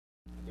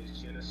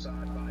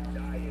genocide by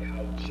diet,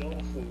 how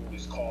junk food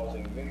is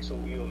causing mental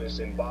illness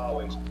and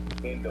violence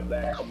in the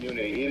black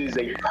community. It is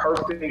a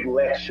perfect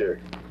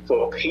lecture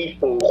for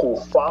people who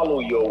follow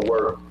your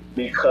work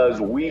because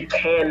we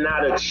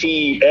cannot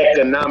achieve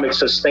economic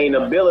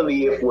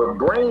sustainability if we're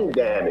brain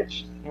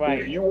damaged. If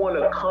Right. you want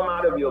to come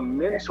out of your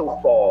mental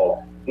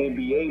fog and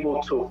be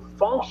able to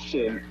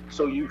function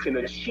so you can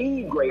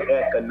achieve great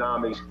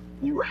economics,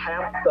 you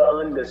have to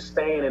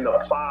understand and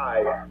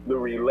apply the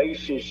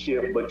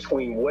relationship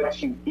between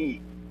what you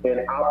eat and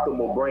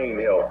optimal brain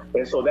health.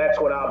 And so that's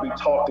what I'll be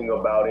talking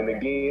about. And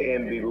again,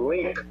 and the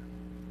link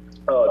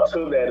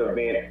to that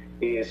event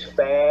is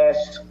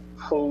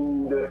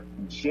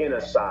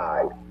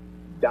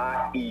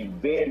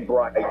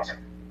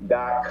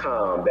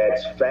fastfoodgenocide.eventbrite.com.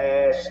 That's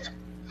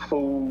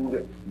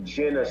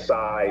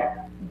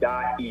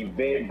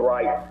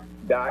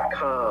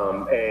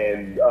fastfoodgenocide.eventbrite.com,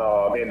 and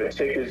the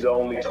tickets are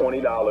only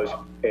 $20.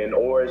 And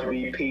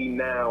OSVP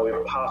now,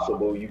 if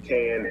possible, you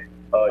can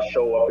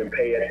show up and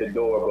pay at the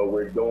door. But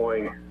we're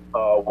doing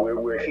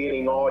we're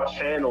hitting all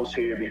channels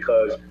here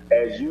because,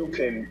 as you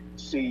can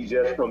see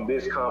just from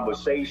this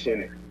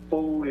conversation,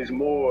 food is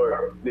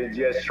more than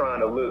just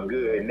trying to look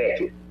good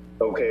naked.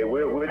 Okay,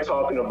 we're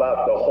talking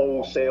about the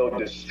wholesale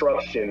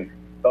destruction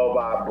of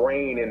our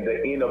brain and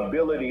the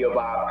inability of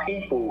our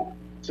people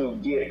to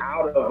get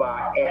out of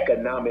our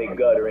economic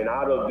gutter and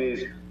out of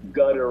this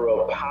gutter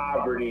of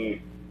poverty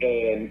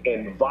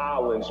and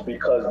violence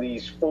because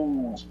these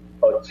foods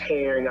are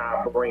tearing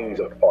our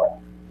brains apart.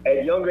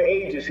 At younger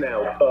ages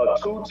now,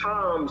 2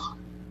 times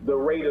the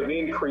rate of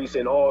increase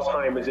in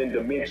Alzheimer's and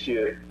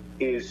dementia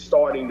is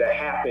starting to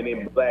happen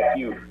in black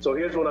youth. So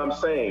here's what I'm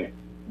saying.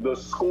 The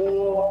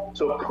school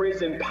to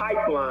prison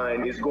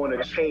pipeline is going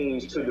to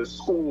change to the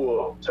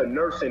school to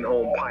nursing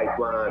home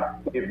pipeline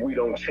if we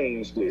don't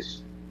change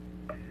this.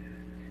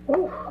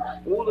 Whew.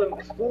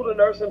 School to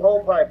nursing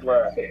home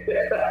pipeline.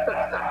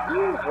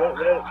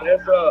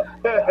 That's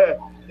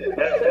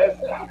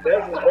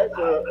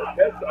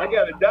I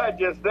gotta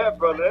digest that,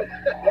 brother.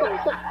 That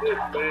was good,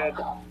 man.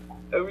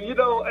 You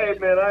know, hey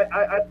man,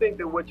 I think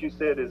that what you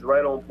said is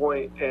right on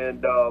point,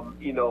 and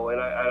you know, and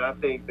I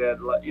think that,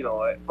 you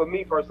know, for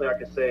me personally, I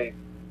can say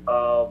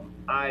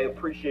I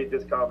appreciate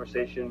this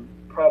conversation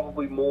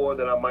probably more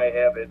than I might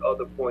have at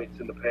other points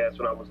in the past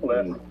when I was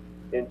less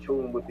in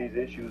tune with these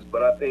issues.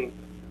 But I think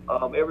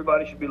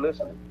everybody should be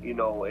listening, you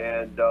know,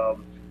 and I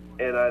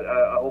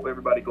hope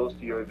everybody goes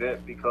to your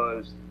event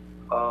because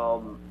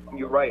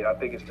you're right. I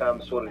think it's time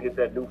to sort of hit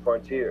that new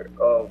frontier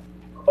of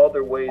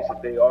other ways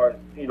that they are,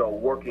 you know,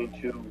 working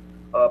to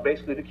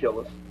basically to kill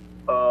us.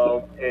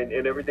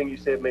 And everything you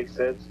said makes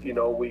sense. You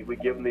know, we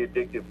give them the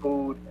addictive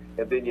food,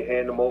 and then you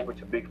hand them over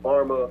to big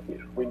pharma.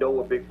 We know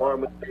what big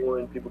pharma's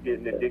doing. People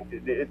getting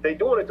addicted. They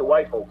doing it to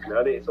white folks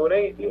now. So it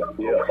ain't.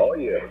 Oh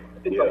yeah.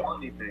 It's a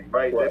money thing,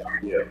 right?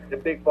 The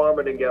big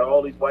pharma then got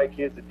all these white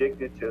kids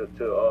addicted to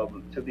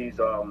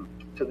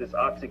this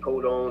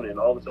oxycodone and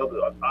all this other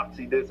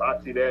oxy this,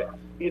 oxy that.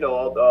 You know,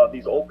 all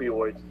these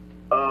opioids.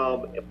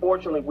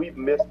 Fortunately, we've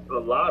missed a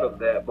lot of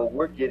that, but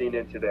we're getting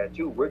into that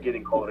too. We're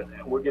getting caught in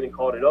that. We're getting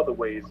caught in other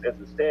ways as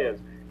it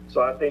stands.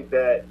 So I think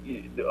that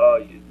you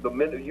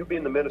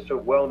being the minister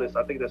of wellness,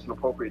 I think that's an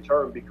appropriate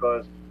term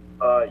because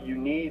you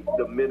need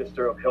the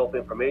minister of health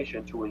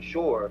information to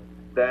ensure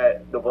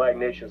that the black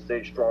nation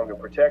stays strong and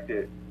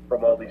protected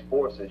from all these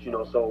forces. You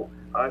know, so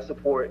I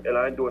support and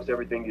I endorse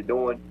everything you're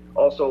doing.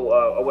 Also,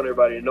 I want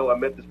everybody to know I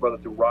met this brother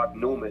through Rock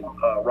Newman.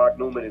 Rock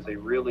Newman is a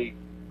really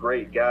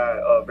great guy,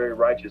 a very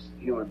righteous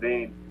human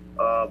being,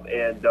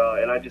 and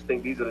I just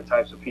think these are the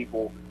types of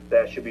people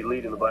that should be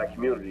leading the black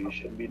community. It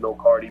shouldn't be no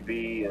Cardi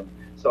B and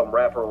some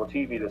rapper on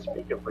TV that's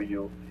speaking for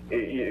you,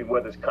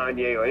 whether it's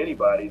Kanye or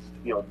anybody's.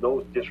 You know,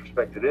 no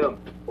disrespect to them,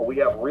 but we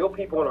have real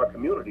people in our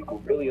community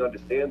who really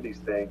understand these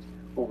things,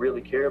 who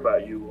really care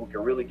about you, who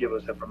can really give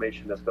us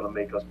information that's going to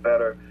make us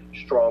better,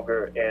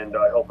 stronger, and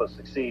help us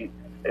succeed.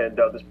 And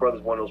this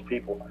brother's one of those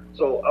people.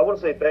 So I want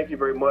to say thank you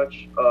very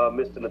much,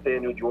 Mr.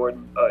 Nathaniel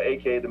Jordan,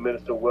 aka the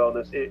Minister of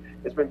Wellness.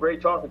 It's been great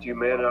talking to you,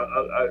 man. And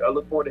I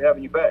look forward to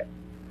having you back.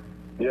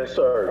 Yes,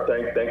 sir.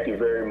 Thank you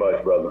very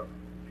much, brother.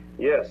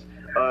 Yes.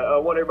 I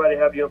want everybody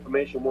to have your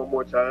information one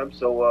more time.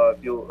 So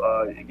if you'll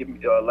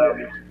allow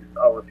me,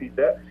 I'll repeat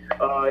that.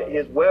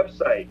 His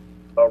website.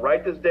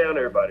 Write this down,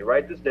 everybody.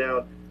 Write this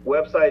down.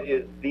 Website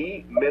is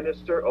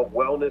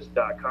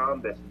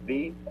theministerofwellness.com. That's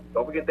the.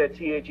 Don't forget that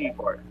THE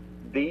part.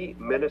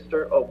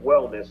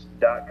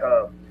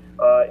 theministerofwellness.com.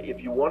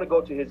 If you want to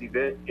go to his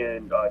event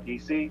in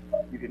DC,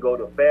 you can go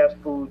to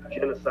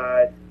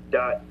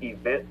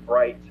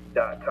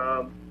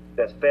fastfoodgenocide.eventbrite.com.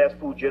 That's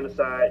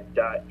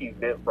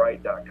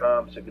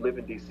fastfoodgenocide.eventbrite.com. So if you live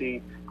in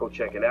DC, go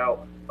check it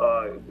out.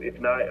 If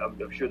not, I'm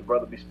sure the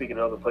brother will be speaking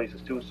in other places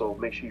too, so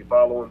make sure you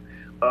follow him.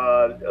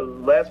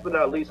 Last but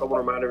not least, I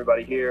want to remind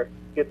everybody here,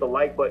 hit the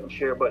like button,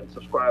 share button,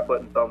 subscribe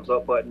button, thumbs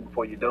up button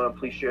before you're done.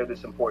 Please share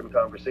this important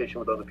conversation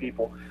with other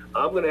people.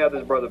 I'm going to have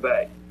this brother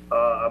back.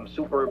 I'm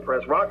super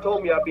impressed. Rock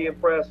told me I'd be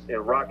impressed,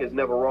 and Rock is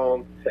never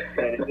wrong.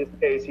 And in this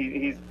case,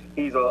 he's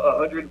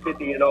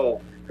 150 and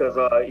 0 because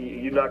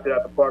you knocked it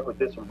out the park with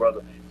this one,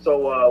 brother.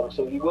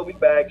 So he will be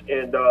back.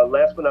 And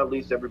last but not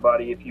least,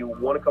 everybody, if you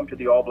want to come to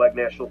the All Black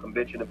National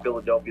Convention in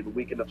Philadelphia the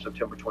weekend of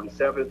September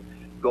 27th,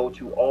 go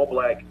to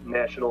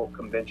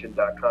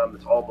allblacknationalconvention.com.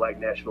 That's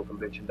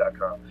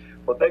allblacknationalconvention.com.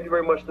 Well, thank you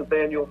very much,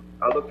 Nathaniel.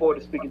 I look forward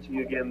to speaking to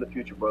you again in the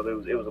future, brother.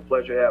 It was a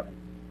pleasure having you.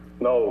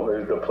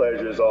 No, the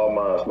pleasure is all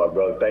mine, my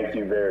brother. Thank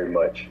you very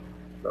much.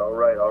 All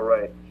right, all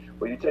right.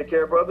 Well, you take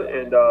care, brother,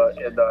 and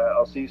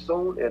I'll see you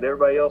soon. And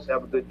everybody else,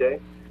 have a good day.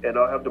 And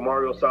I'll have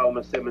Demario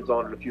Solomon Simmons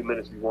on in a few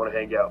minutes if you want to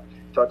hang out.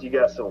 Talk to you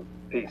guys soon.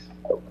 Peace.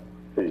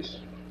 Peace.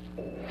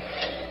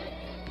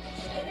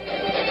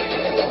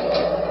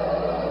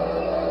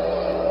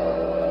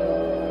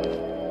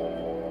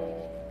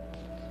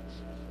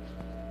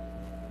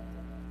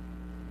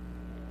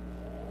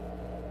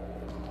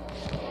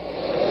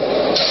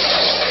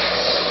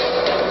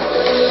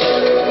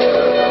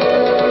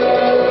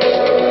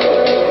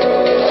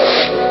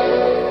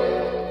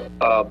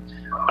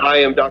 I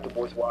am Dr.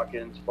 Boyce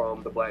Watkins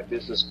from the Black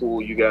Business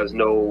School. You guys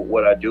know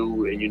what I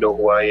do, and you know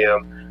who I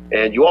am.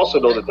 And you also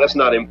know that that's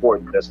not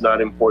important. That's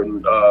not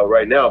important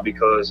right now,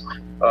 because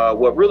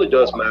what really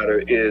does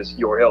matter is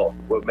your health.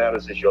 What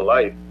matters is your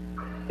life.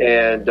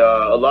 And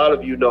a lot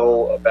of you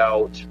know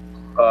about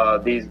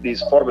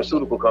these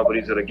pharmaceutical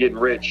companies that are getting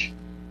rich,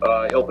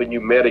 helping you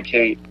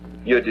medicate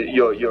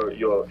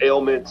your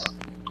ailments.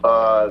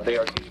 They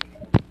are giving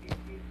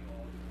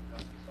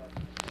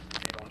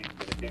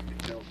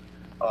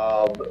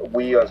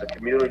we as a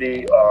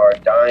community are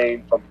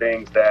dying from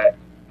things that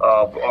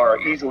are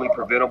easily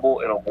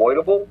preventable and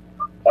avoidable,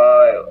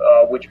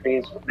 which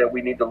means that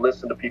we need to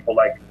listen to people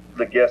like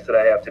the guest that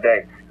I have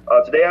today.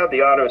 Today I have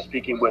the honor of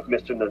speaking with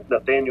Mr.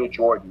 Nathaniel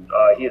Jordan.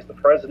 He is the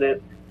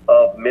president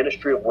of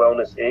Ministry of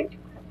Wellness, Inc.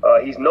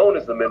 He's known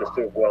as the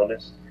Minister of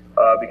Wellness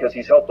because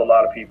he's helped a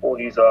lot of people.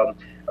 He's done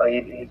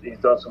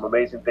some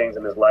amazing things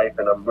in his life,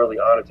 and I'm really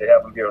honored to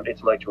have him here on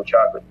Intellectual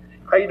Chocolate.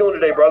 How you doing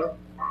today, brother?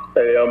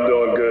 Hey, I'm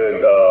doing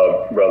good,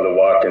 Brother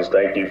Watkins.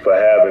 Thank you for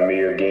having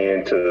me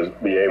again. To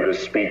be able to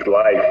speak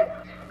life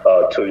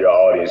to your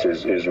audience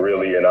is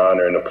really an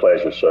honor and a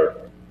pleasure, sir.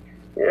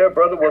 Yeah,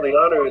 brother. Well, the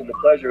honor and the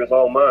pleasure is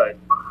all mine.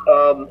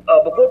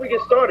 Before we get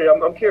started,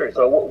 I'm curious.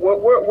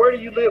 Where do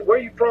you live? Where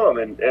are you from?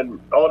 And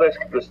all that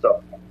good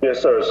stuff.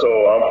 Yes, sir.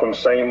 So I'm from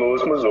St.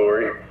 Louis,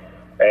 Missouri.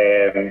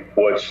 And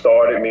what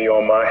started me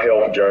on my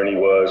health journey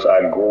was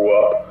I grew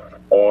up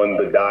on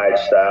the diet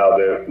style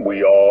that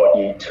we all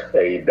eat,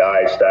 a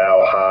diet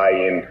style high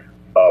in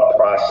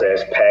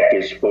processed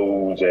packaged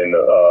foods and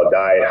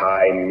diet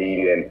high in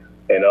meat and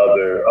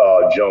other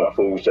junk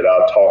foods that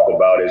I'll talk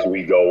about as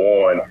we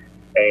go on.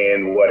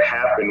 And what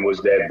happened was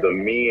that the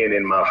men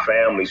in my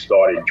family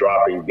started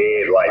dropping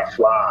dead like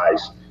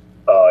flies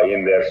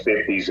in their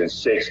 50s and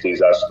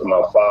 60s.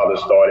 My father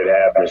started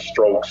having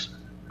strokes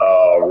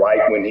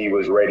right when he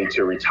was ready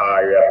to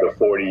retire after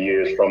 40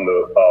 years from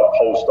the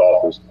post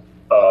office.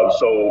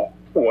 So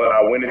when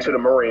I went into the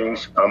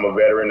Marines, I'm a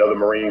veteran of the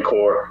Marine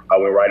Corps. I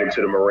went right into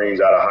the Marines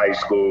out of high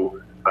school.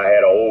 I had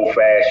an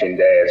old-fashioned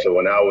dad. So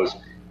when I was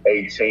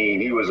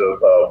 18, he was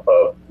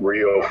a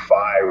real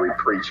fiery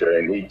preacher,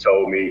 and he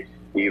told me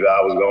either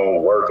I was going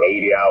to work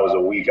 80 hours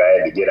a week, I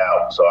had to get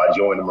out. So I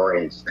joined the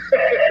Marines.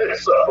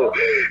 so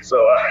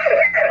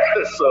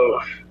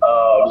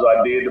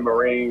I did the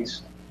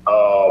Marines.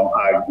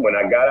 When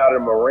I got out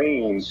of the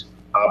Marines,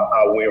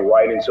 I went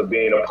right into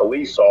being a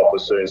police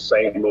officer in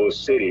St. Louis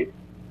City.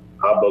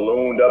 I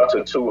ballooned up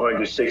to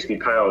 260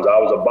 pounds. I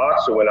was a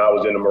boxer when I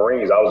was in the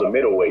Marines. I was a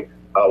middleweight.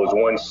 I was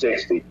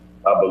 160.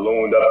 I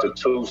ballooned up to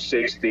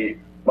 260.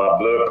 My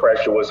blood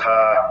pressure was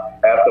high.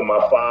 After my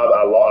father,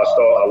 I lost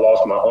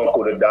my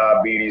uncle to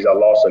diabetes. I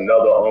lost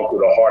another uncle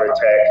to heart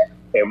attack.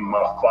 And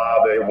my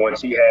father,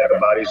 once he had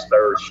about his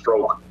third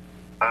stroke,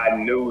 I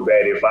knew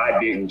that if I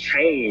didn't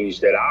change,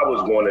 that I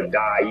was going to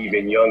die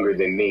even younger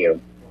than them.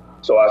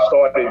 So I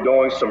started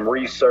doing some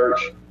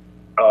research,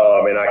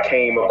 and I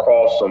came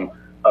across some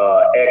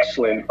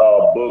excellent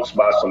books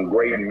by some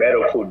great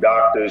medical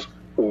doctors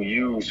who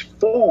use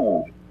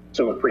food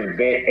to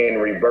prevent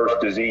and reverse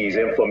disease.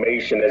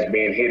 Inflammation has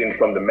been hidden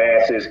from the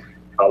masses.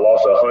 I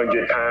lost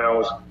 100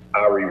 pounds.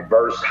 I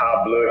reversed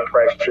high blood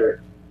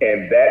pressure.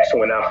 And that's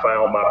when I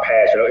found my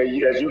passion.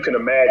 As you can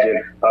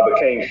imagine, I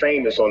became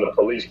famous on the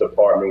police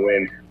department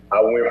when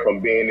I went from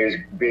being this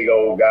big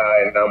old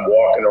guy and I'm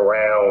walking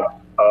around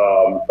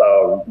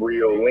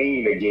real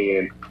lean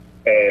again.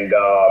 And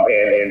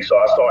so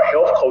I started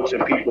health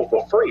coaching people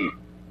for free.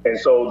 And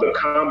so the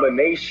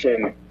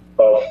combination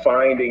of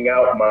finding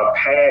out my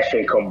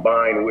passion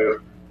combined with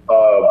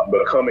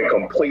becoming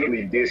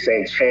completely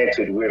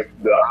disenchanted with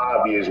the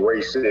obvious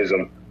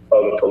racism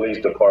of the police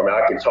department.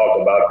 I can talk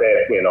about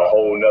that in a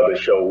whole nother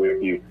show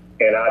with you.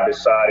 And I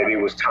decided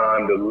it was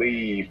time to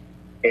leave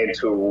and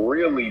to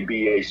really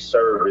be a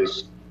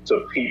service to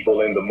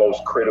people in the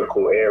most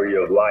critical area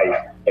of life,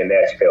 and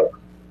that's health.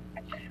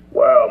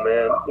 Wow,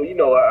 man. Well, you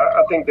know,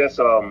 I think that's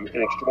an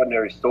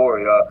extraordinary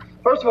story.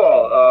 First of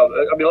all, I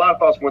mean, a lot of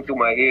thoughts went through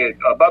my head.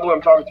 By the way,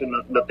 I'm talking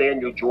to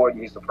Nathaniel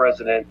Jordan. He's the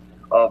president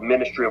of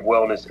Ministry of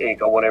Wellness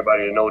Inc. I want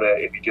everybody to know that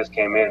if you just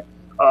came in.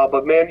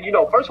 But man,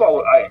 first of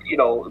all,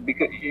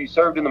 because you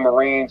served in the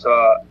Marines,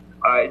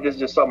 this is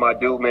just something I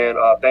do, man.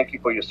 Thank you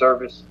for your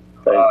service.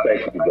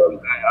 Thank you, brother.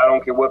 I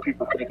don't care what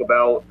people think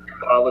about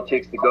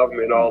politics, the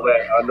government, and all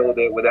that. I know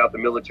that without the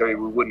military,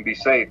 we wouldn't be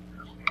safe.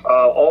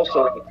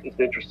 Also, it's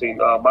interesting.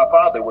 My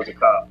father was a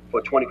cop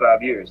for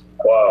 25 years.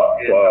 Wow.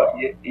 And, wow.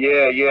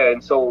 Yeah.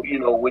 And so,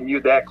 when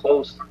you're that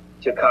close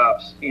to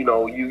cops,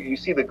 you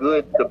see the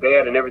good, the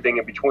bad, and everything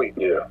in between.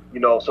 Yeah.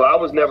 So I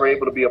was never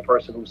able to be a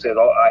person who said,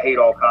 "Oh, I hate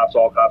all cops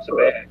are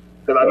bad,"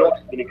 because I know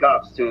too many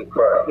cops to.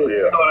 Right. Yeah.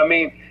 You know what I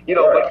mean?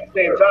 But at the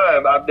same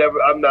time,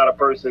 I'm not a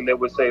person that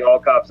would say all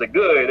cops are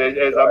good,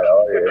 as I'm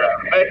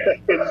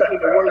it's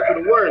the worst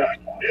of the worst.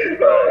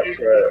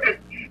 Right.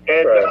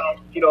 And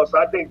so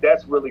I think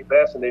that's really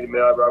fascinating,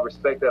 man. I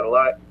respect that a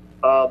lot.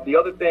 The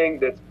other thing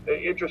that's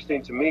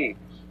interesting to me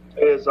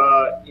is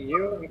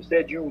you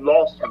said you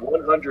lost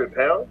 100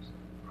 pounds?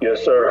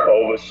 Yes, sir.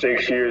 Over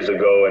 6 years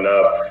ago, and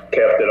I've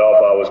kept it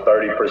off. I was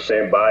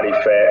 30% body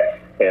fat,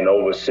 and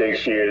over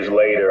 6 years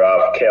later,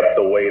 I've kept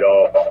the weight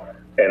off,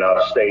 and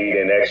I've stayed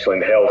in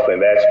excellent health.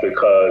 And that's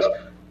because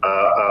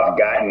I've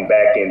gotten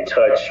back in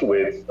touch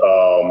with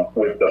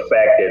the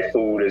fact that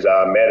food is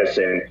our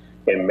medicine,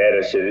 and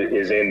medicine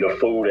is in the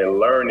food, and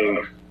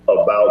learning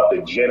about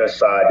the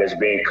genocide that's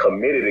being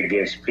committed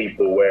against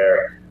people,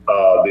 where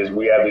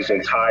we have this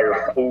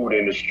entire food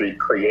industry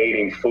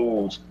creating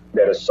foods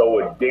that are so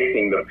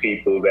addicting to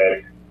people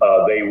that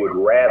they would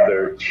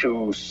rather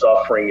choose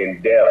suffering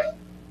and death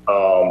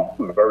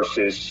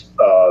versus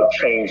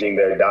changing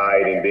their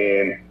diet. And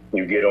then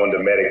you get on the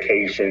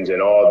medications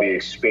and all the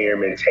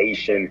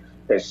experimentation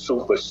and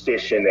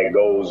superstition that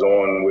goes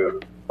on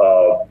with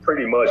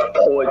pretty much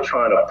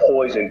trying to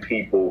poison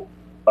people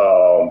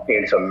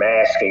into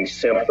masking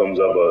symptoms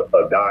of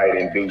a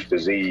diet-induced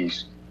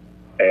disease.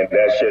 And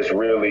that's just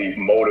really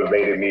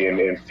motivated me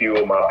and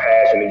fueled my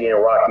passion. Again,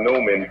 Rock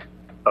Newman,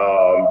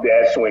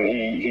 that's when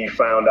he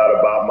found out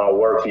about my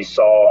work. He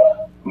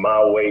saw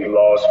my weight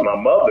loss. My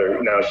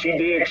mother, now she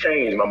did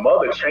change. My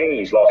mother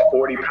changed, lost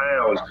 40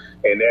 pounds.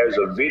 And there's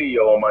a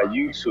video on my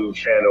YouTube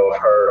channel of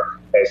her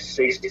at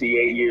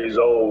 68 years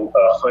old,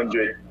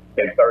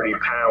 130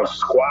 pounds,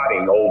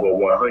 squatting over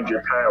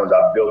 100 pounds.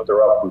 I built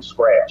her up from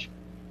scratch.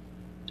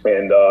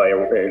 And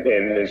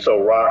so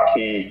Rock,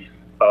 he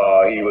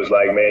was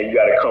like, man, you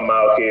got to come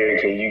out here.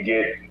 Can you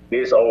get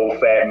this old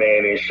fat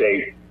man in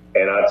shape?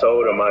 And I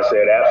told him, I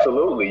said,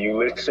 absolutely. You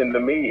listen to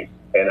me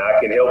and I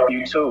can help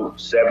you too.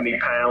 70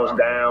 pounds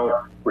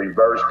down,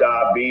 reverse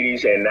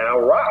diabetes. And now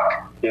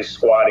Rock is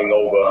squatting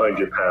over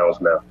 100 pounds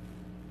now.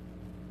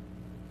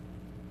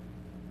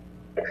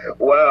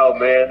 Wow,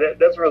 man,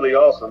 that's really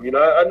awesome.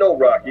 I know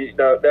Rock.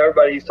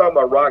 Everybody, he's talking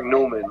about Rock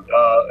Newman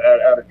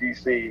out of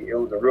D.C. It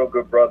was a real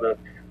good brother,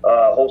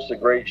 hosts a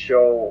great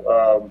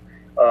show.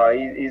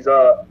 He's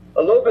a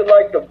little bit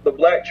like the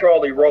Black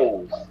Charlie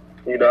Rose.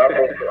 I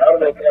don't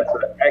know if that's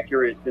an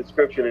accurate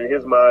description in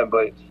his mind,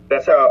 but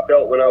that's how I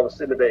felt when I was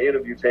sitting at the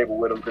interview table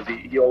with him, because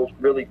he holds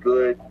really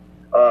good,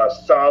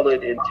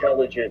 solid,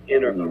 intelligent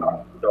interviews,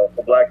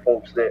 for Black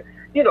folks that,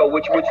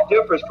 which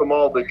differs from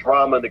all the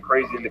drama and the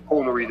crazy and the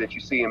coonery that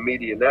you see in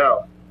media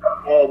now.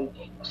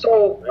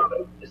 So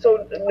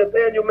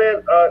Nathaniel,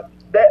 man,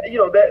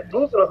 that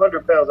losing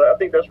 100 pounds, I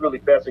think that's really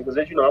fascinating, because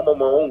as you know, I'm on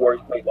my own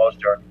worst weight loss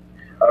journey.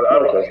 I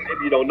don't know,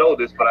 maybe you don't know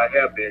this, but I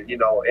have been,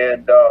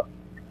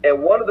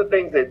 and one of the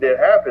things that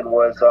happened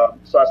was,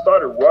 so I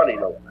started running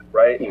a lot,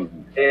 right?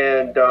 Mm-hmm.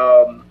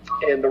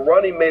 And the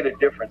running made a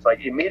difference.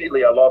 Like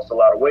immediately I lost a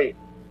lot of weight,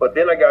 but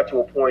then I got to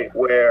a point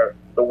where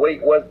the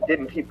weight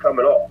didn't keep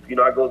coming off.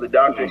 I go to the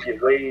doctor and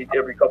get weighed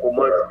every couple of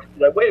months. I'm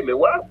like, wait a minute,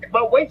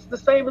 my weight's the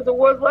same as it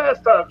was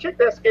last time. Check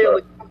that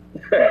scale.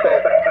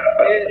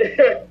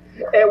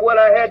 And what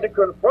I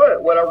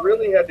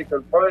really had to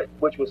confront,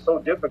 which was so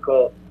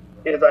difficult,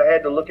 is I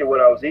had to look at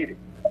what I was eating.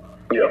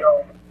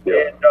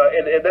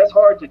 And that's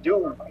hard to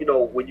do,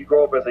 when you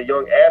grow up as a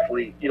young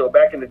athlete.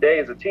 Back in the day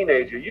as a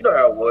teenager, you know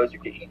how it was. You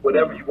could eat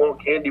whatever you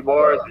want, candy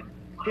bars and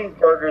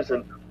cheeseburgers,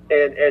 and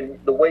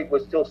the weight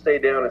would still stay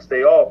down and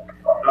stay off.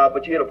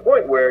 But you hit a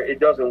point where it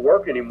doesn't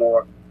work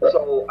anymore.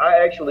 So I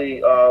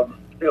actually,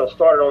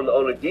 started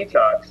on a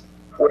detox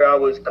where I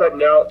was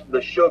cutting out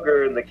the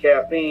sugar and the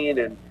caffeine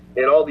and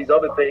all these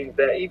other things,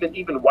 that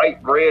even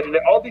white bread and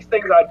all these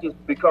things I just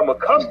become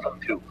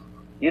accustomed to.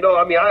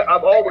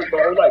 I've always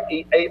my whole life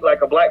ate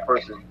like a Black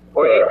person,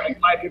 or ate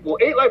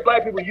like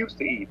black people used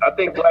to eat. I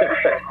think Black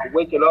people are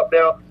waking up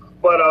now,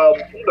 but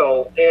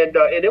and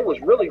it was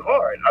really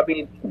hard.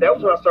 That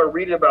was when I started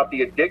reading about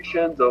the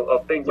addictions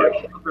of things like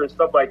sugar and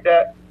stuff like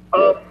that.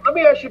 Let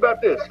me ask you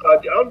about this.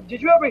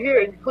 Did you ever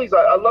hear? And please,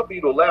 I'd love for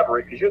you to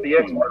elaborate, because you're the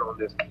expert on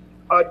this.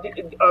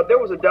 There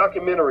was a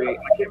documentary.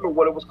 I can't remember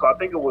what it was called. I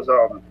think it was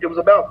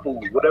about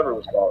food, whatever it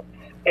was called,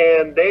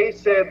 and they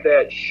said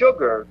that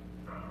sugar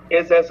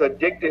is as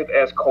addictive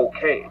as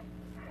cocaine.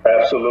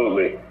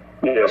 Absolutely.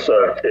 Yes,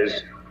 sir.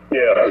 It's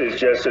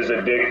just as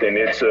addicting.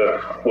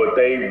 What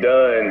they've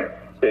done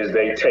is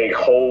they take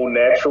whole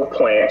natural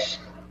plants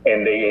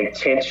and they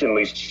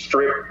intentionally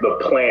strip the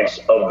plants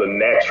of the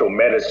natural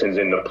medicines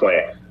in the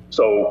plant.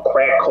 So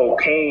crack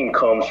cocaine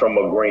comes from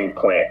a green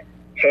plant.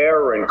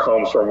 Heroin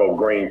comes from a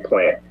green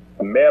plant.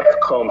 Meth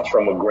comes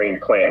from a green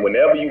plant.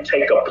 Whenever you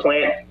take a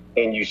plant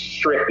and you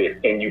strip it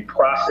and you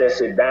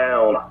process it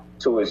down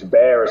to its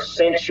bare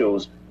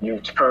essentials,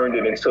 you've turned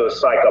it into a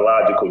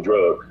psychological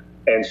drug.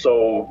 And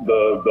so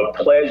the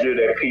pleasure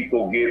that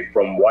people get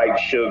from white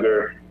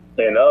sugar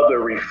and other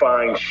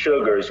refined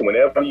sugars,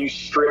 whenever you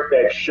strip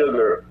that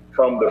sugar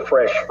from the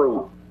fresh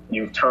fruit,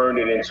 you've turned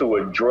it into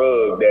a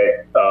drug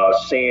that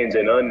sends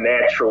an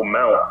unnatural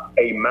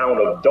amount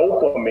of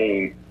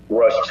dopamine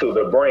rush to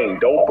the brain.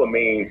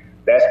 Dopamine,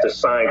 that's the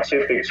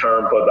scientific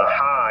term for the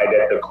high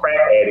that the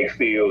crack addict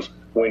feels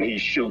when he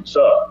shoots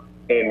up.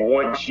 And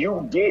once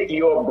you get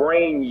your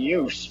brain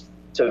used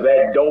to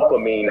that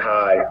dopamine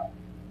high,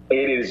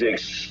 it is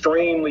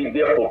extremely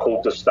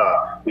difficult to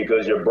stop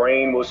because your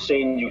brain will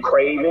send you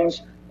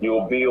cravings.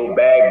 You'll build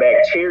bad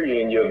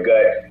bacteria in your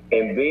gut.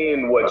 And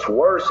then what's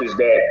worse is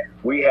that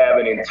we have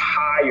an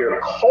entire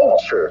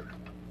culture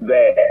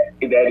that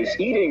is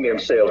eating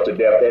themselves to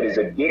death, that is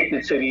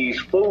addicted to these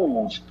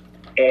foods.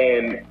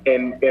 And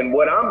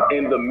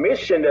the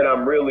mission that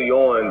I'm really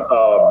on,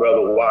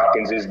 Brother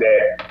Watkins, is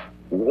that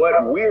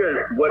what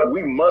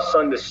we must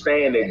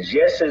understand that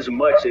just as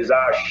much as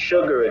our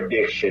sugar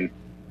addiction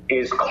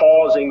is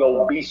causing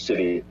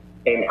obesity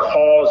and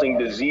causing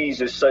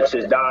diseases such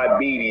as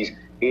diabetes,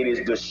 it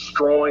is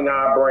destroying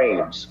our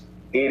brains.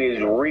 It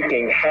is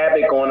wreaking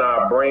havoc on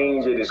our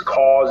brains. It is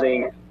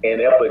causing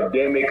an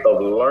epidemic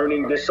of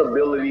learning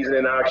disabilities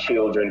in our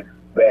children,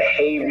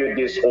 behavior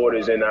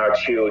disorders in our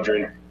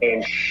children,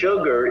 and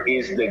sugar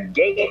is the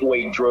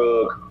gateway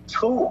drug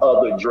to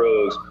other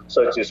drugs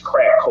such as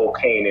crack,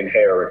 cocaine, and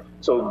heroin.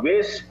 So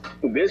this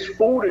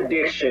food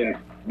addiction,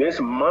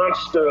 this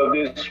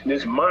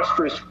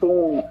monstrous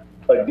food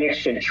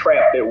addiction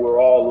trap that we're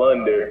all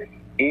under,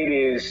 it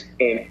is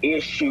an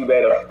issue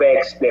that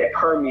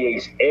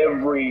permeates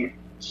every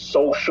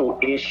social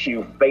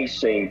issue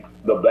facing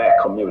the Black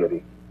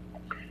community.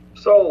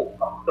 So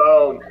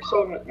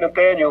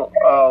Nathaniel,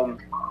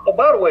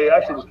 by the way,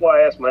 actually, before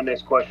I ask my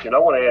next question, I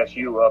want to ask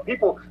you,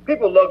 people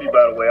love you,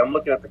 by the way. I'm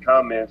looking at the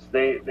comments.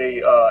 They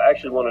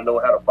actually want to know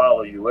how to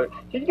follow you.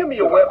 Can you give me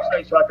your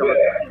website so I can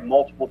repeat it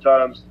multiple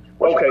times?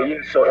 Okay,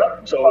 yeah,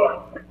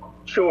 so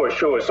sure.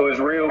 So it's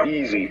real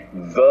easy.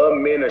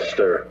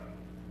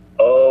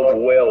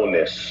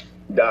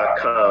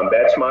 theministerofwellness.com.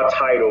 That's my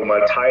title. My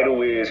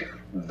title is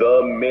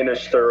The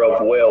Minister of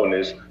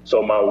Wellness.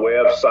 So my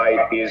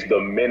website is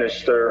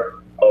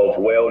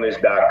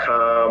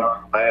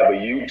theministerofwellness.com. I have a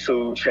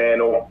YouTube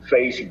channel,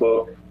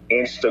 Facebook,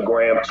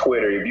 Instagram,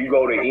 Twitter. If you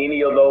go to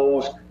any of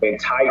those and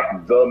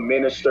type The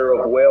Minister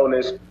of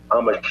Wellness,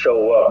 I'm going to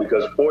show up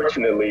because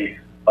fortunately,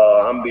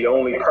 I'm the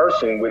only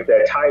person with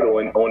that title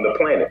on the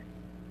planet.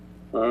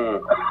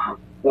 Well,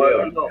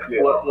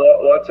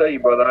 I'll tell you,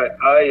 brother,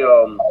 I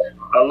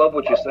love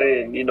what you're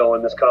saying,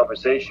 in this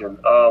conversation.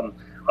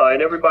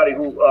 And everybody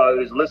who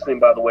is listening,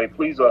 by the way,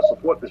 please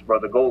support this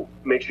brother. Go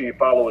make sure you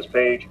follow his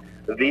page,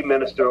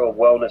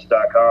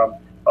 theministerofwellness.com.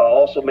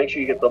 Also, make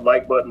sure you hit the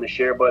like button, the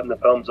share button, the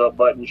thumbs up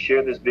button,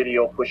 share this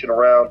video, push it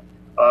around.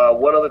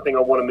 One other thing I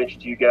want to mention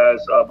to you guys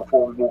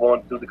before we move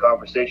on through the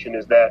conversation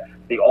is that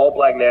the All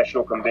Black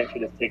National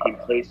Convention is taking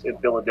place in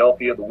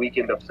Philadelphia the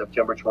weekend of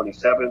September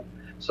 27th.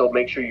 So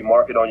make sure you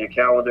mark it on your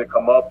calendar.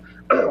 Come up.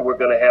 We're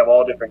going to have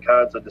all different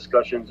kinds of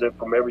discussions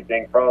from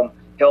everything from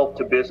health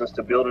to business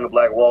to building a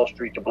Black Wall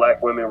Street to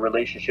Black women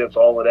relationships,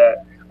 all of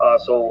that.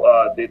 So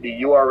the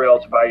URL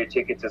to buy your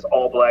tickets is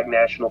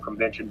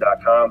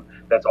allblacknationalconvention.com.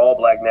 That's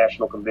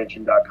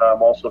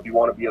allblacknationalconvention.com. Also, if you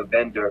want to be a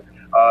vendor,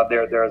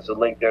 there's a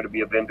link there to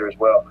be a vendor as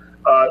well.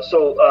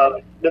 So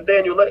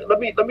Nathaniel, let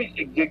me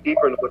dig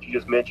deeper into what you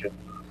just mentioned.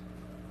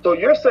 So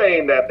you're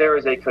saying that there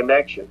is a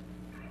connection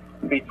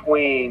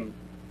between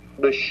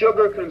the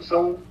sugar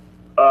consumed,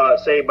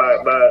 say by,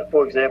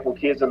 for example,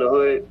 kids in the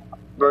hood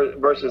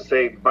versus,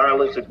 say,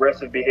 violence,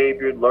 aggressive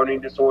behavior, learning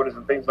disorders,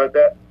 and things like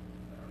that?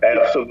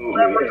 Absolutely.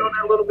 Elaborate on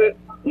that a little bit?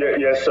 Yeah,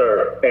 yes,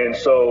 sir. And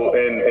so,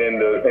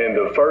 and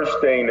the first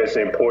thing that's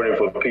important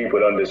for people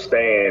to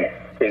understand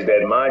is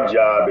that my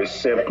job is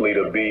simply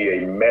to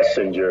be a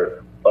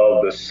messenger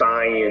of the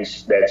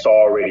science that's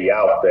already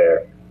out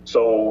there.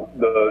 So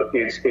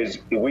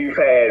we've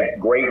had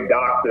great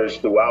doctors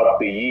throughout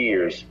the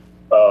years,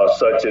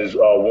 such as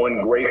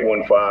one great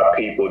one for our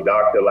people,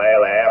 Dr.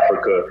 Lala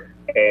Africa.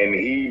 And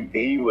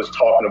he was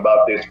talking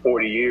about this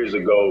 40 years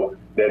ago,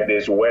 that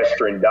this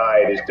Western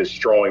diet is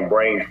destroying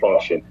brain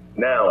function.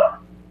 Now,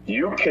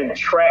 you can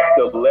track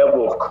the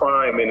level of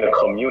crime in a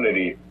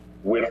community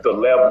with the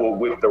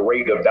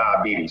rate of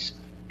diabetes.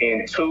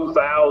 In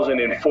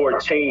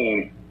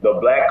 2014, the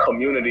Black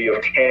community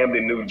of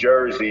Camden, New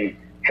Jersey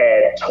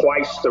had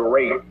twice the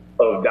rate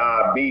of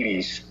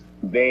diabetes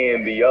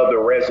than the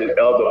other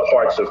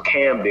parts of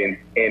Camden.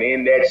 And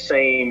in that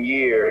same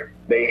year,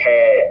 they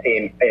had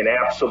an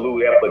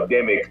absolute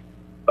epidemic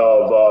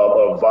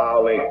of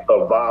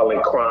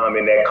violent crime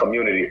in that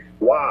community.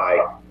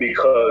 Why?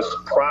 Because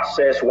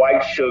processed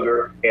white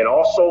sugar and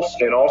also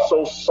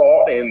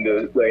salt and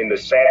the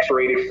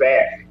saturated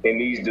fat in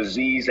these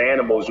diseased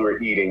animals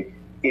we're eating,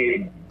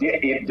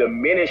 it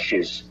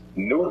diminishes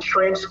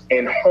nutrients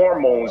and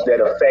hormones that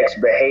affects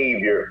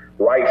behavior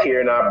right here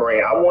in our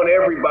brain. I want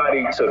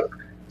everybody to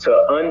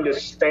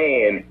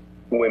understand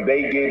when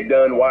they get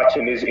done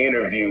watching this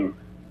interview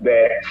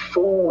that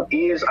food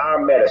is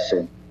our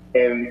medicine.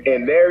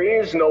 And there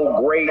is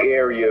no gray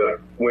area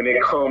when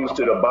it comes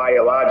to the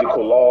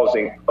biological laws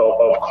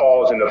of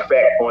cause and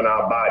effect on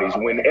our bodies.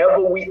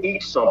 Whenever we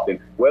eat something,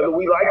 whether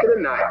we like it or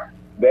not,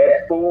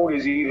 that food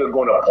is either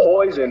going to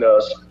poison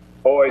us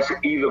or it's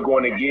either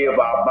going to give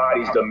our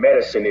bodies the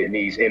medicine it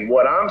needs. And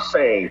what I'm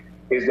saying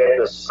is that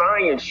the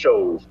science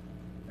shows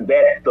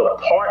that the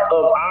part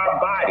of our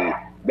body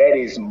that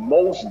is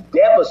most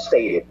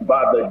devastated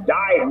by the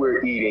diet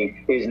we're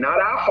eating is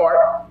not our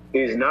heart,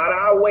 is not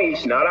our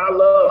waist, not our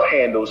love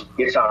handles,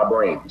 it's our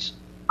brains.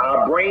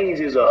 Our brains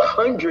is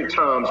 100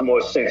 times more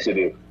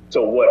sensitive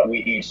to what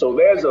we eat. So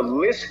there's a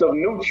list of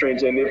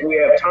nutrients, and if we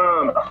have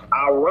time,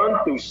 I'll run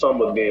through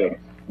some of them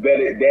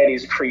that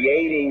is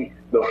creating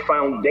the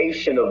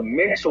foundation of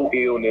mental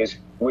illness,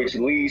 which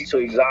leads to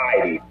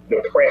anxiety,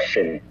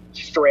 depression,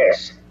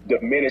 stress,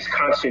 diminished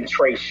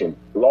concentration,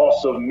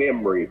 loss of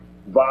memory,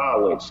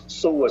 violence,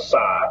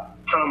 suicide,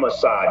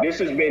 homicide. This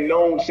has been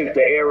known since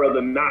the era of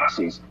the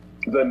Nazis.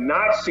 The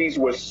Nazis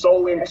were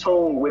so in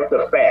tune with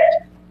the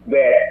fact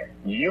that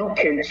you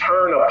can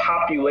turn a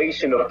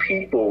population of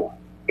people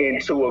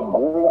into a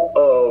group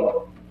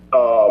of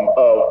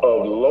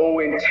low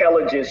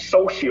intelligence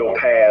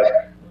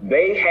sociopaths.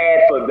 They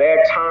had for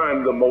their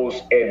time the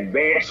most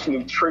advanced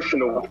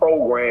nutritional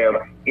program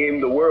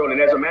in the world. And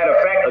as a matter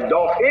of fact,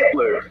 Adolf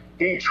Hitler,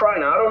 he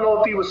tried, now I don't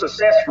know if he was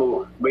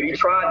successful, but he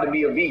tried to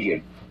be a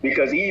vegan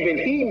because even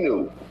he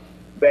knew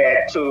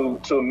that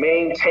to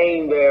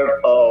maintain their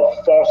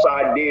false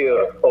idea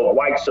of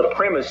white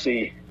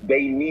supremacy,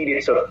 they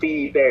needed to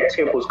feed their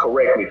temples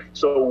correctly.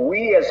 So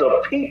we as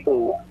a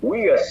people,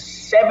 we are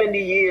 70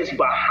 years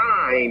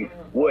behind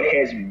what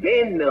has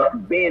been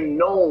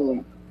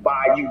known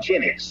by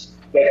eugenics.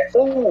 That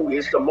food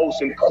is the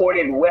most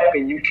important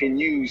weapon you can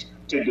use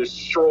to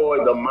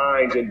destroy the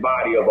minds and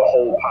body of a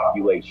whole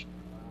population.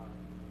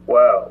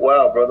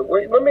 Wow, brother.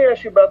 Wait, let me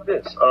ask you about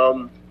this.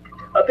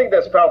 I think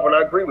that's powerful, and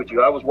I agree with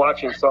you. I was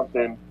watching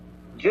something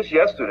just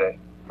yesterday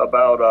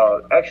about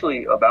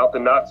the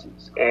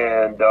Nazis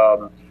and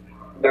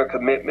their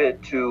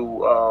commitment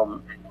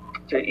to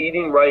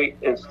eating right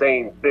and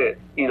staying fit.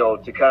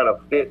 To kind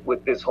of fit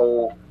with this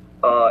whole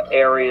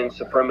Aryan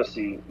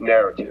supremacy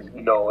narrative.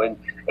 And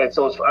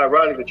so it's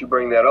ironic that you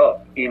bring that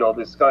up.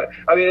 This guy.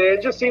 I mean,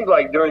 it just seems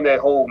like during that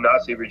whole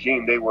Nazi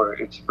regime, they were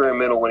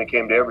experimental when it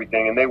came to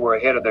everything, and they were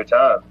ahead of their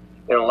time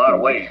in a lot of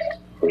ways.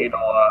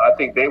 I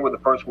think they were the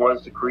first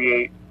ones to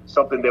create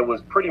something that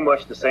was pretty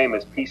much the same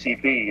as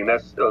PCP, and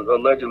that's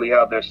allegedly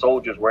how their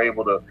soldiers were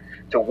able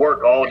to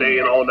work all day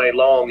and all night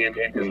long and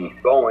just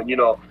keep going.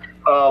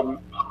 I'm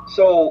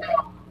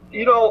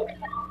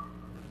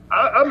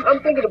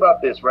thinking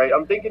about this, right?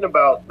 I'm thinking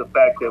about the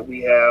fact that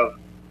we have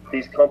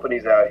these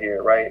companies out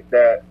here, right,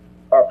 that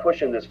are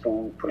pushing this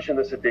food, pushing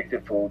this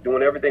addictive food,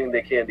 doing everything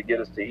they can to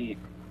get us to eat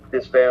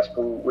this fast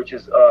food, which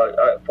is,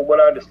 from what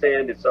I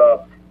understand,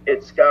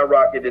 it's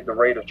skyrocketed the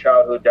rate of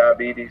childhood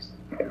diabetes.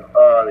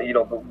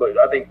 But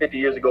I think 50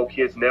 years ago,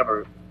 kids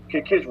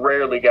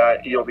rarely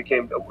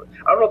became,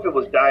 I don't know if it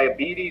was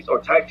diabetes or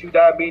type 2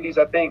 diabetes.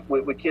 I think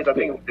with kids, I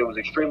think it was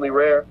extremely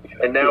rare,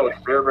 and now it's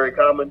very, very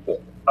common.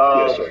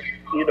 Yes, sir.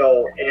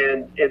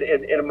 And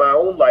in my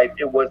own life,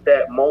 it was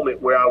that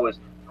moment where I was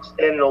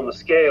standing on the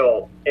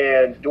scale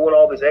and doing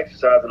all this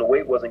exercise and the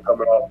weight wasn't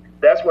coming off.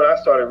 That's when I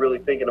started really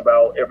thinking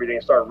about everything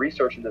and started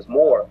researching this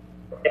more.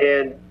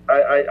 And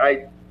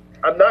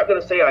I'm not going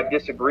to say I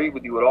disagree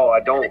with you at all. I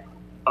don't.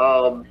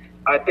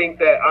 I think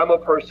that I'm a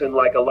person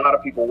like a lot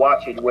of people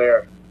watching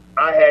where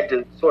I had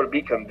to sort of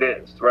be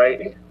convinced,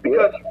 right?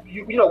 Because,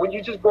 when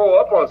you just grow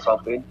up on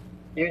something,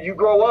 you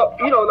grow up,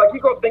 you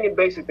grow up thinking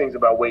basic things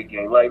about weight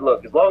gain. Like,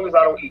 look, as long as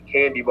I don't eat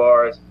candy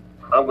bars,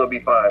 I'm going to be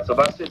fine. So if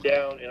I sit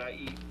down and I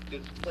eat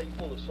this plate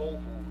full of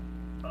soul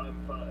food, I'm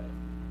fine.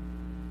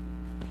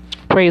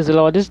 Praise the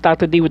Lord. This is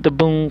Dr. D with the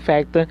Boom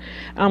Factor.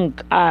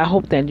 I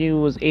hope that you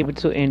was able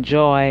to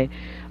enjoy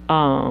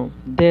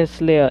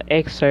this little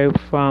excerpt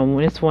from,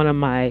 it's one of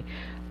my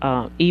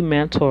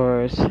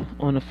e-mentors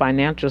on the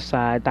financial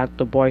side,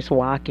 Dr. Boyce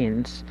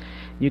Watkins.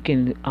 You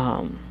can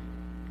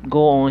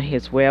go on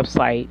his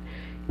website.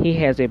 He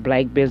has a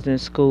black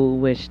business school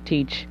which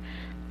teach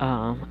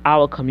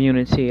our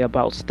community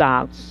about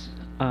stocks,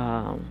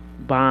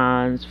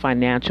 bonds,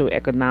 financial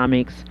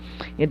economics,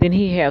 and then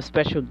he has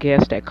special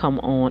guests that come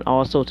on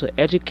also to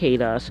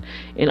educate us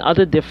in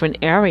other different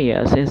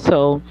areas. And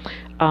so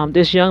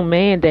this young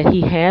man that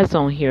he has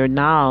on here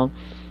now,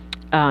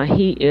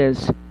 he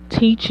is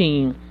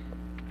teaching,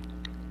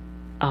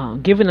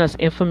 giving us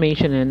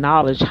information and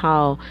knowledge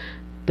how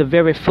the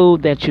very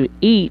food that you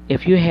eat,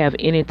 if you have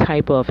any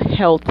type of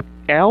health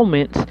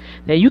ailments,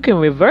 that you can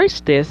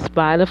reverse this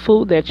by the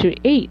food that you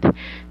eat.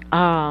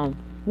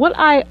 What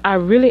I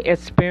really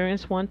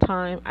experienced one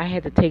time, I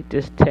had to take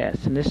this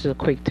test, and this is a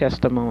quick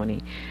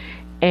testimony.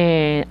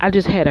 And I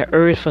just had an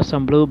urge for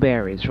some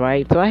blueberries,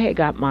 right? So I had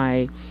got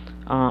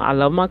I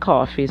love my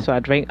coffee, so I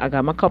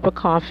got my cup of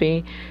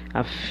coffee,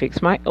 I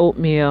fixed my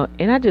oatmeal,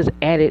 and I just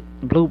added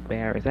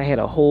blueberries. I had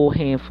a whole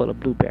handful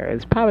of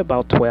blueberries, probably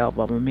about 12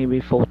 of them,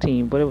 maybe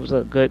 14, but it was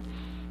a good,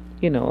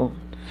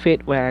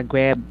 fit where I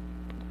grabbed,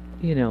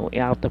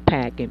 out the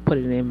pack and put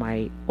it in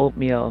my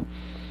oatmeal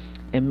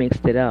and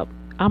mixed it up.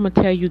 I'm going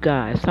to tell you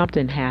guys,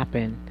 something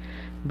happened.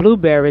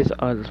 Blueberries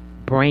are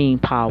brain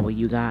power,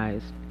 you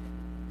guys.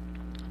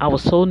 I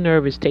was so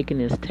nervous taking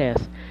this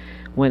test.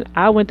 When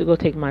I went to go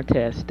take my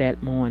test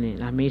that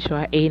morning, I made sure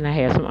I ate and I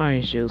had some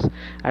orange juice.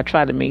 I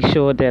tried to make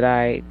sure that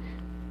I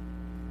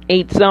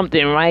ate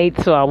something, right,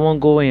 so I won't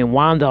go and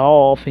wander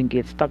off and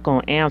get stuck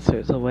on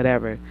answers or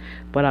whatever.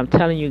 But I'm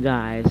telling you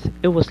guys,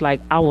 it was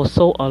like I was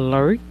so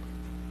alert.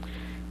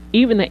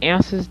 Even the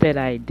answers that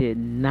I did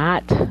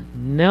not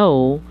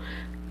know,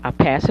 I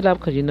pass it up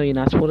because you're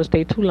not supposed to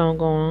stay too long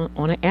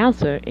on an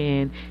answer.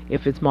 And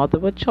if it's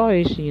multiple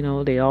choice,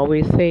 they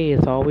always say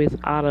it's always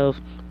out of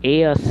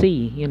A or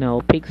C.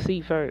 Pick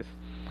C first.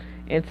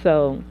 And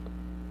so,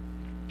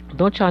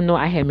 don't y'all know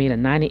I had made a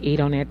 98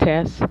 on that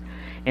test?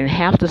 And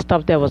half the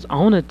stuff that was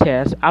on the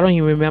test, I don't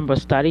even remember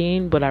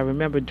studying, but I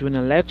remember during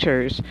the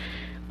lectures,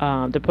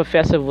 the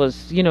professor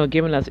was,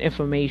 giving us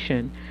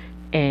information.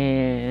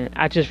 And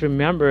I just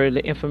remember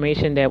the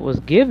information that was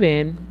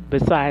given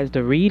besides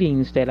the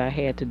readings that I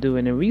had to do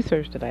and the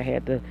research that I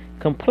had to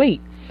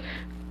complete.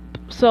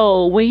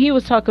 So when he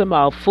was talking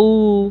about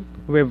food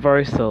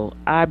reversal,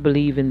 I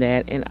believe in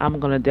that, and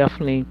I'm going to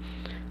definitely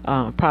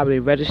probably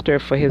register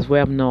for his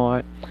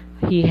webinar.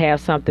 He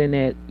has something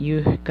that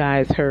you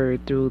guys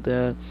heard through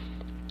the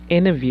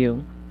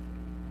interview,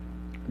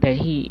 that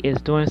he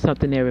is doing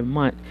something every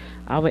month.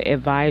 I would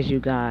advise you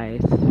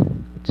guys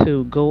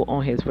to go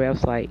on his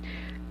website.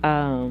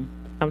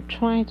 I'm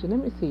trying to, let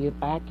me see if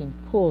I can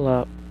pull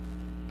up,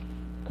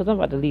 because I'm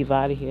about to leave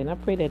out of here, and I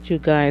pray that you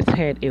guys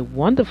had a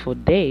wonderful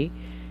day.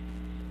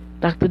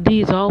 Dr.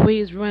 D is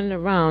always running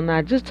around. Now,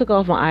 I just took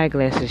off my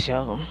eyeglasses,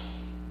 y'all.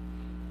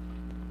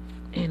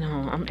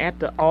 I'm at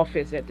the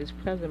office at this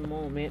present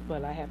moment,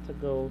 but I have to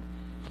go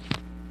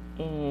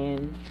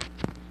and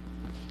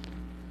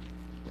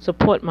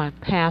support my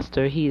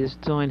pastor. He is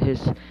doing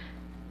his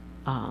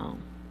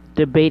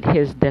debate,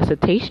 his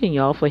dissertation,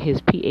 y'all, for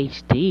his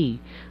PhD.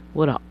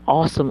 What an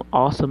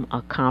awesome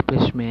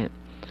accomplishment.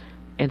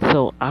 And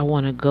so I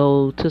want to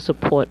go to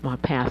support my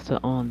pastor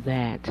on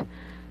that.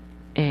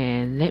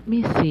 And let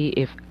me see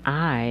if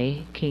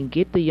I can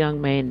get the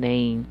young man's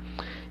name,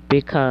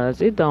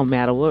 because it don't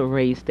matter what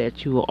race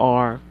that you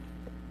are.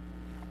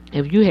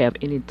 If you have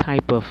any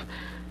type of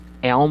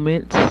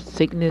ailments,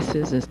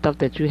 sicknesses, and stuff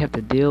that you have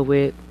to deal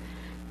with,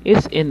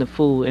 it's in the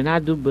food. And I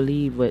do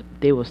believe what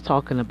they was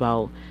talking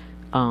about.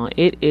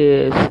 It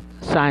is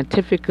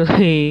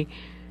scientifically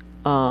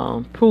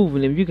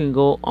proven. If you can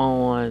go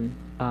on,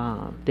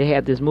 they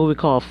have this movie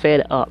called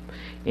Fed Up,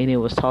 and it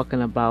was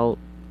talking about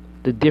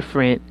the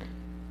different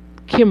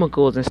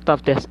chemicals and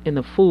stuff that's in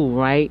the food,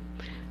 right?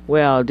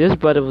 Well, this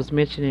brother was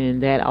mentioning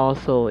that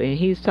also, and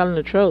he's telling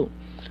the truth.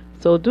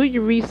 So do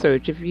your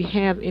research. If you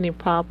have any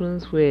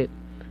problems with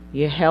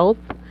your health,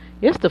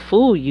 it's the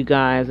food, you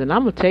guys, and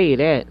I'm gonna tell you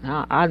that.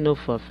 I know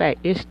for a fact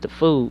it's the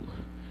food.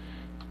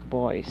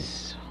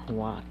 Boyce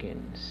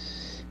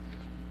Watkins.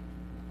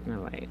 All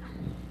right.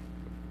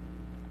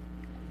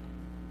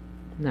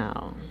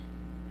 Now,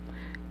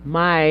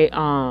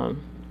 my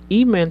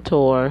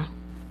e-mentor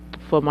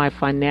for my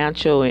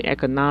financial and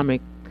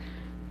economic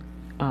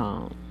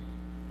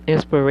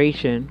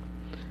inspiration,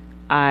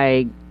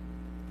 I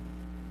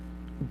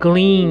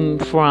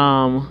gleaned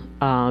from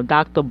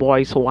Dr.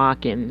 Boyce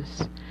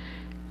Watkins.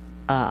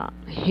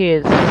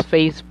 His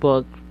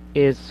Facebook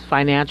is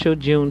Financial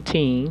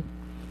Juneteenth,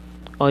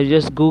 or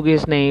just Google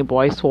his name,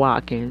 Boyce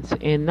Watkins.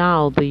 And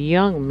now the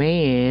young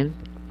man,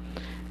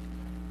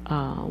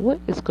 what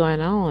is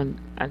going on?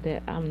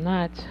 I'm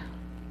not.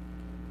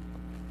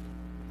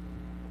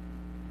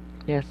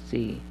 Let's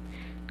see.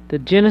 The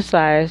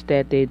genocides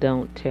that they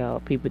don't tell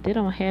people. They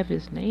don't have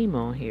his name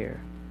on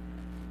here.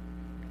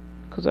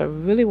 Because I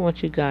really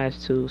want you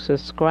guys to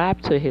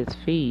subscribe to his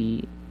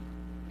feed.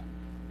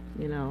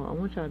 I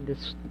want y'all to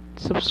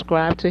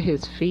subscribe to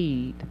his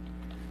feed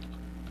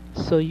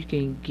so you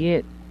can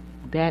get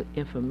that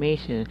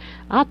information.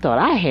 I thought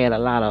I had a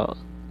lot of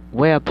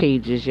web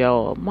pages,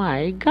 y'all.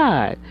 My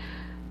God.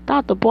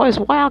 Dr. Boyce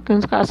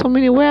Watkins got so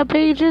many web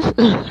pages.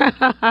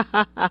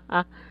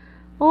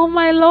 Oh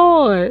my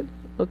Lord.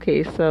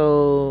 Okay,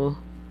 so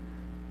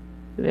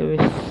let me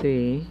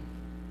see.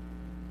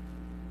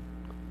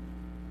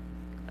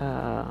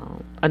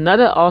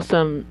 Another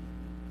awesome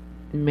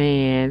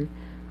man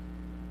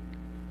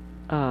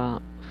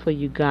for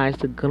you guys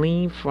to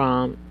glean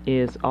from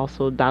is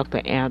also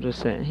Dr.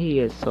 Anderson. He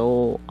is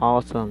so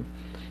awesome.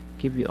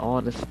 Give you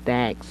all the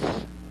stacks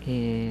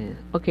And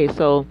okay,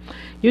 so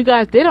you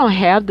guys, they don't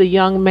have the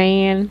young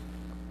man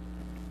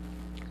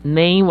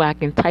name where I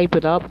can type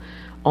it up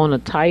on the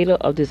title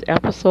of this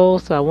episode.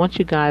 So I want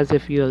you guys,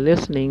 if you're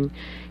listening,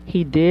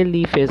 he did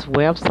leave his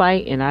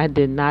website, and I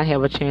did not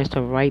have a chance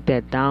to write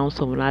that down.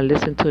 So when I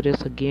listen to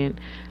this again,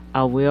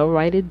 I will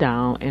write it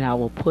down and I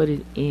will put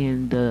it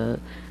in the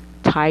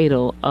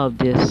title of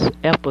this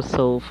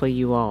episode for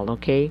you all,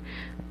 okay?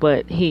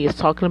 But he is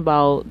talking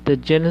about the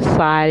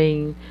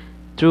genociding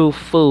through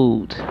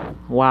food.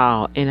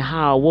 Wow. And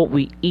how what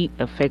we eat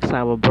affects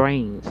our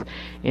brains.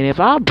 And if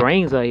our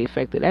brains are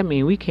affected, that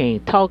means we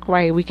can't talk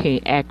right, we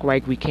can't act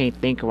right, we can't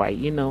think right.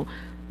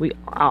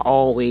 I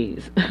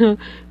always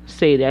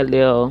say that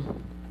little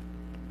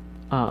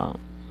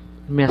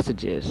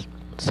messages.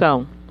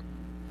 So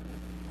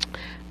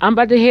I'm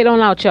about to head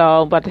on out,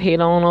 y'all. About to head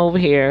on over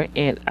here,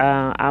 and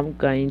I'm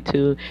going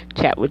to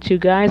chat with you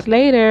guys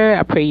later.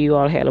 I pray you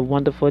all had a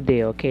wonderful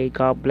day, okay?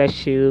 God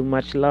bless you.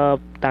 Much love.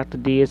 Dr.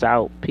 D is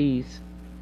out. Peace.